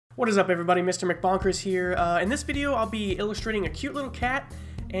What is up, everybody? Mr. McBonkers here. In this video, I'll be illustrating a cute little cat,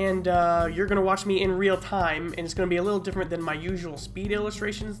 and you're going to watch me in real time, and it's going to be a little different than my usual speed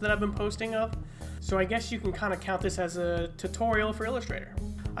illustrations that I've been posting of. So I guess you can kind of count this as a tutorial for Illustrator.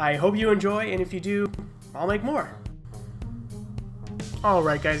 I hope you enjoy, and if you do, I'll make more.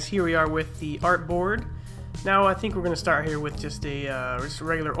 Alright guys, here we are with the artboard. Now I think we're going to start here with just a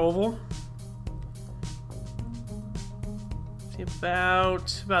regular oval. See,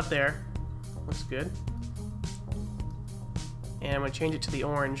 about there. Looks good. And I'm going to change it to the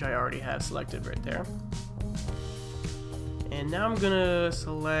orange I already have selected right there. And now I'm going to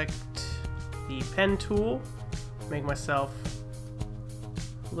select the pen tool, make myself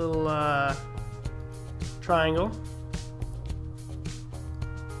a little triangle.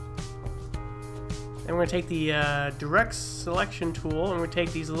 And we're going to take the direct selection tool, and we're going to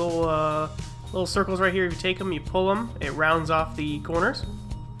take these little circles right here. If you take them, you pull them, it rounds off the corners.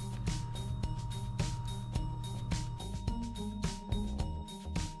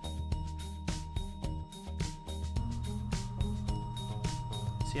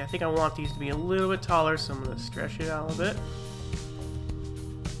 See, I think I want these to be a little bit taller, so I'm going to stretch it out a little bit.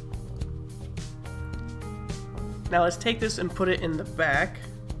 Now let's take this and put it in the back.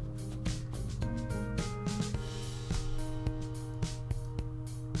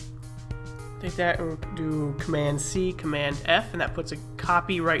 Take that and we'll do Command C, Command F, and that puts a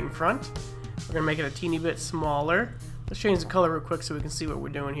copy right in front. We're going to make it a teeny bit smaller. Let's change the color real quick so we can see what we're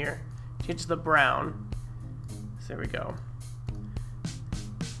doing here. Change to the brown. So there we go.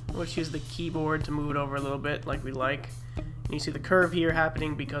 Let's use the keyboard to move it over a little bit like we like. And you see the curve here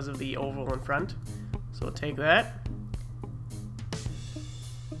happening because of the oval in front. So we'll take that,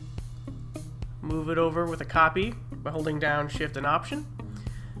 move it over with a copy by holding down Shift and Option.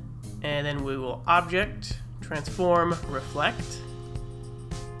 And then we will Object, Transform, Reflect,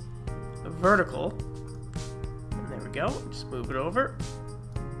 Vertical, and there we go. Just move it over.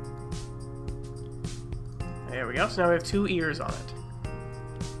 There we go. So now we have two ears on it.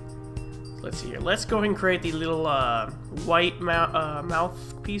 So let's see here. Let's go ahead and create the little white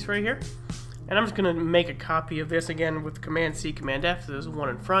mouth piece right here. And I'm just going to make a copy of this again with Command C, Command F. So there's one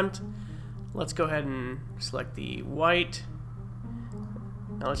in front. Let's go ahead and select the white.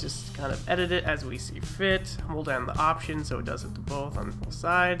 Now let's just kind of edit it as we see fit. Hold down the option so it does it to both on both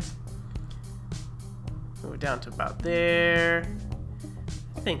sides. Move it down to about there.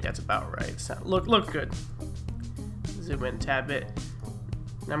 I think that's about right. Look good. Zoom in a tad bit.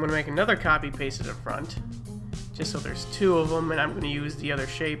 Now I'm going to make another copy, paste it in front, just so there's two of them, and I'm going to use the other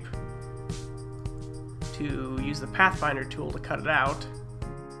shape to use the Pathfinder tool to cut it out.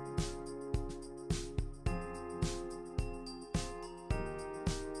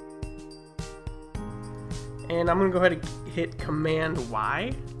 And I'm going to go ahead and hit Command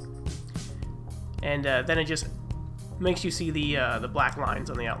Y, and then it just makes you see the black lines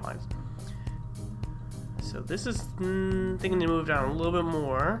on the outlines. So this is thinking to move down a little bit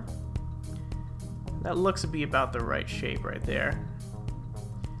more. That looks to be about the right shape right there.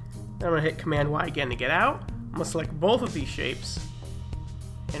 Then I'm going to hit Command Y again to get out. I'm going to select both of these shapes,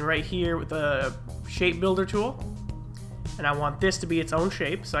 and right here with the Shape Builder tool. And I want this to be its own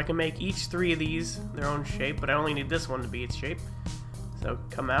shape, so I can make each three of these their own shape, but I only need this one to be its shape. So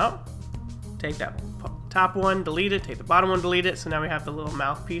come out, take that top one, delete it, take the bottom one, delete it, so now we have the little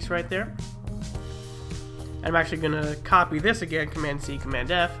mouthpiece right there. And I'm actually going to copy this again, Command C,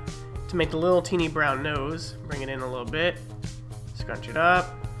 Command F, to make the little teeny brown nose. Bring it in a little bit, scrunch it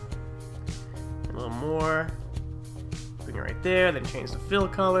up, a little more, bring it right there, then change the fill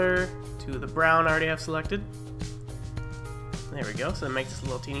color to the brown I already have selected. There we go, so it makes this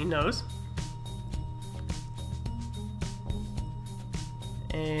little teeny nose.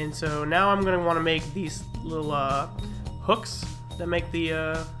 And so now I'm going to want to make these little hooks that make the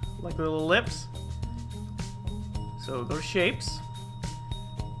like the little lips. So go to Shapes,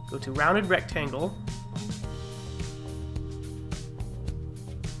 go to Rounded Rectangle,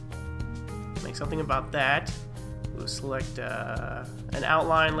 make something about that. We'll select an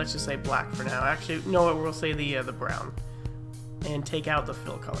outline, let's just say black for now. Actually, no, we'll say the brown. And take out the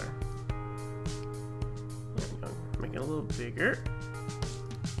fill color. There we go. Make it a little bigger.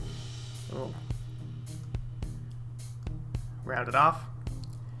 We'll round it off.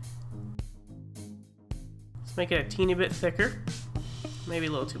 Let's make it a teeny bit thicker. Maybe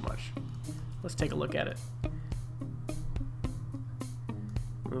a little too much. Let's take a look at it.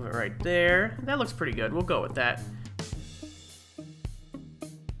 Move it right there. That looks pretty good. We'll go with that.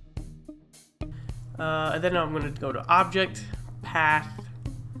 And then I'm going to go to Object, Path,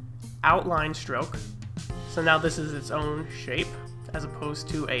 Outline Stroke. So now this is its own shape. as opposed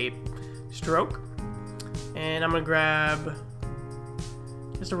to a stroke. And I'm going to grab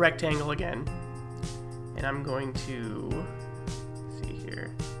just a rectangle again. And I'm going to, see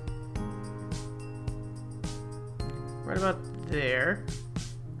here, right about there.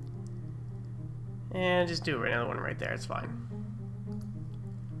 And just do another one right there, it's fine.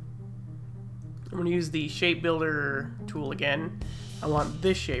 I'm going to use the shape builder tool again. I want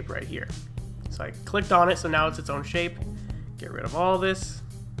this shape right here. So I clicked on it, so now it's its own shape. Get rid of all this.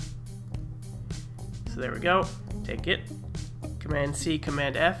 So there we go. Take it. Command C,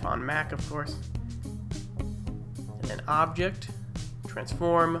 Command F on Mac, of course. And then Object,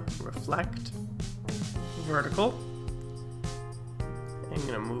 Transform, Reflect, Vertical. I'm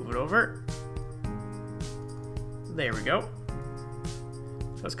going to move it over. There we go.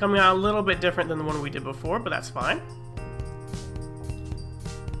 So it's coming out a little bit different than the one we did before, but that's fine.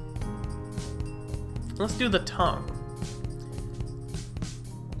 Let's do the tongue.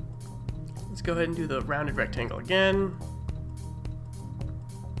 Let's go ahead and do the rounded rectangle again.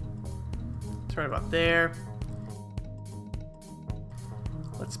 It's right about there.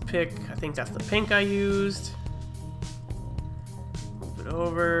 Let's pick, I think that's the pink I used. Move it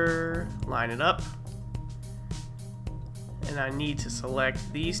over, line it up. And I need to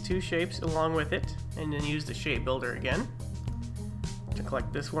select these two shapes along with it, and then use the shape builder again to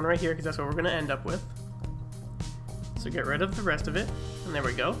collect this one right here, because that's what we're going to end up with. So get rid of the rest of it, and there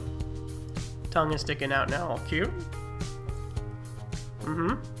we go. Tongue is sticking out now, all cute.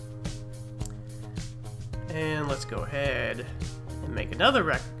 And let's go ahead and make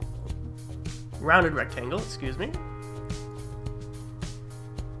another rounded rectangle, excuse me.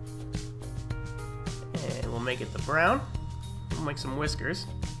 And we'll make it the brown. We'll make some whiskers.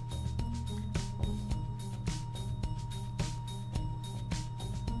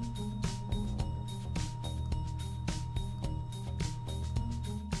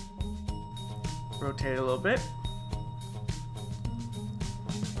 Rotate it a little bit.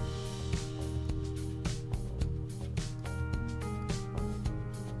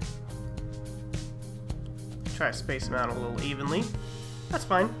 Try to space them out a little evenly. That's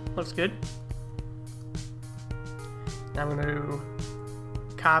fine. Looks good. Now I'm going to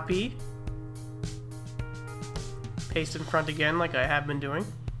copy, paste in front again like I have been doing,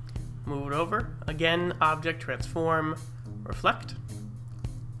 move it over, again, Object, Transform, Reflect,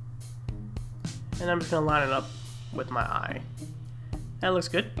 and I'm just going to line it up with my eye. That looks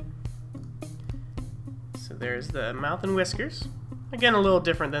good. So there's the mouth and whiskers. Again, a little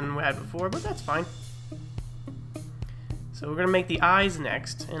different than we had before, but that's fine. So we're going to make the eyes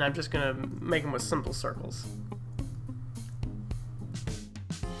next, and I'm just going to make them with simple circles.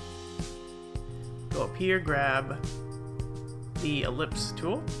 Go up here, grab the ellipse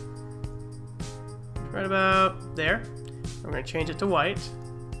tool, right about there. We're going to change it to white,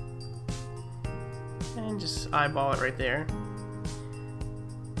 and just eyeball it right there.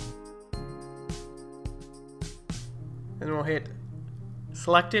 Then we'll hit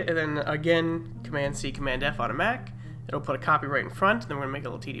select it, and then again Command C, Command F on a Mac. It'll put a copy right in front. Then we're going to make it a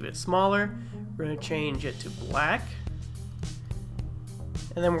little teeny bit smaller. We're going to change it to black.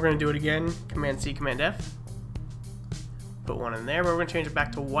 And then we're going to do it again, Command C, Command F. Put one in there, but we're going to change it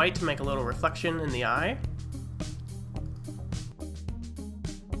back to white to make a little reflection in the eye.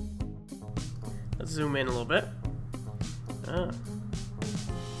 Let's zoom in a little bit. There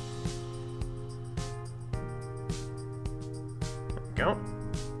we go.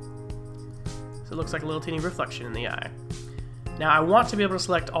 So it looks like a little teeny reflection in the eye. Now I want to be able to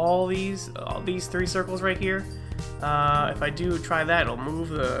select all these three circles right here. If I do try that, it'll move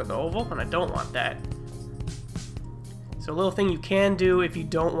the oval, and I don't want that. So a little thing you can do if you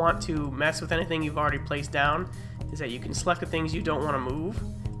don't want to mess with anything you've already placed down is that you can select the things you don't want to move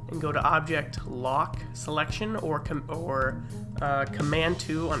and go to Object, Lock, Selection, or Command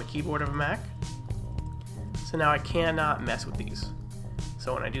 2 on the keyboard of a Mac. So now I cannot mess with these.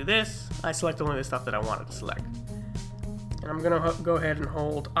 So when I do this, I select only the stuff that I wanted to select. And I'm going to go ahead and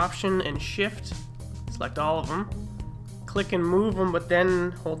hold Option and Shift, select all of them, click and move them, but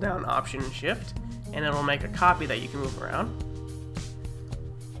then hold down Option and Shift, and it'll make a copy that you can move around.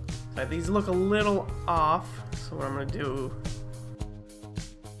 So these look a little off, so what I'm going to do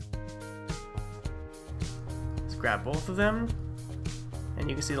is grab both of them, and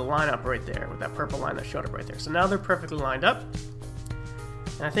you can see the line up right there with that purple line that showed up right there. So now they're perfectly lined up.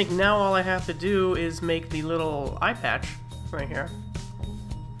 And I think now all I have to do is make the little eye patch right here.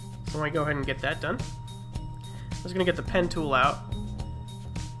 So let me go ahead and get that done. I'm just going to get the pen tool out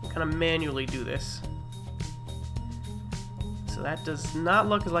and kind of manually do this. So that does not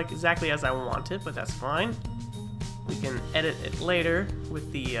look like exactly as I want it, but that's fine. we can edit it later with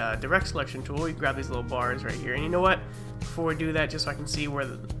the direct selection tool. You grab these little bars right here, and you know what? Before we do that, just so I can see what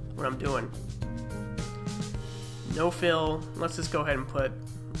I'm doing. No fill. Let's just go ahead and put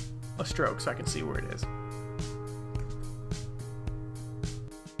a stroke so I can see where it is.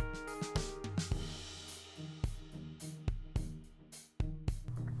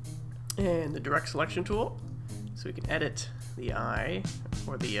 And the direct selection tool, so we can edit the eye,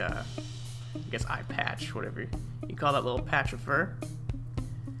 or the I guess eye patch, whatever you call that little patch of fur.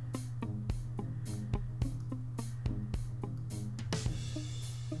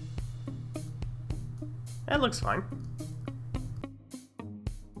 That looks fine.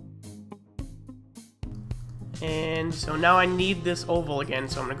 And so now I need this oval again,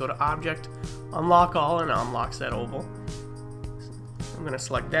 so I'm going to go to Object, Unlock All, and it unlocks that oval. I'm going to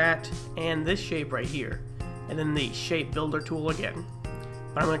select that and this shape right here, and then the Shape Builder tool again.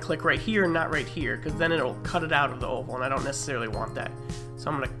 But I'm going to click right here and not right here, because then it'll cut it out of the oval, and I don't necessarily want that. So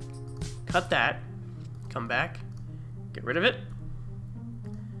I'm going to cut that, come back, get rid of it.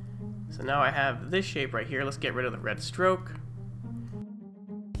 So now I have this shape right here. Let's get rid of the red stroke.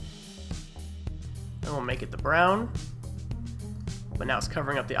 Then we'll make it the brown. But now it's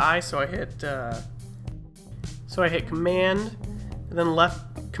covering up the eye, so I hit Command, and then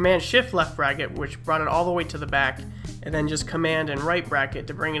Command Shift left bracket, which brought it all the way to the back, and then just Command and right bracket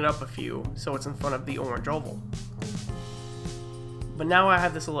to bring it up a few, so it's in front of the orange oval. But now I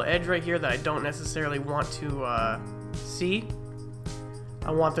have this little edge right here that I don't necessarily want to see. I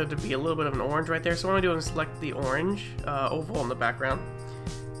want there to be a little bit of an orange right there, so what I'm going to do is select the orange oval in the background.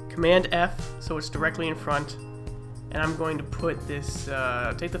 Command F, so it's directly in front, and I'm going to put this,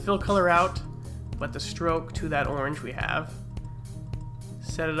 take the fill color out, but the stroke to that orange we have.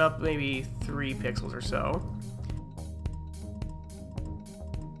 Set it up maybe 3 pixels or so.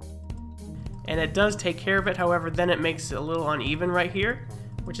 And it does take care of it, however, then it makes it a little uneven right here,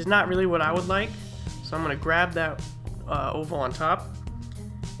 which is not really what I would like. So I'm going to grab that oval on top,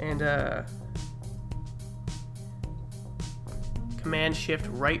 and Command Shift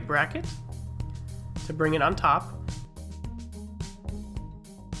right bracket to bring it on top.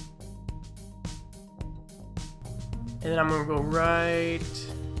 And then I'm going to go right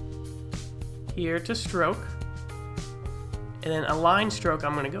here to stroke. And then align stroke,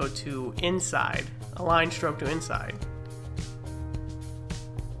 I'm going to go to inside. Align stroke to inside.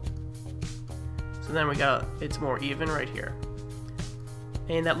 So then we got, it's more even right here.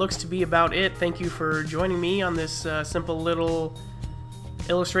 And that looks to be about it. Thank you for joining me on this simple little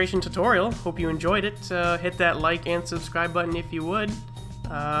illustration tutorial. Hope you enjoyed it. Hit that like and subscribe button if you would.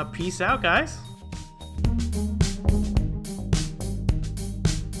 Peace out, guys.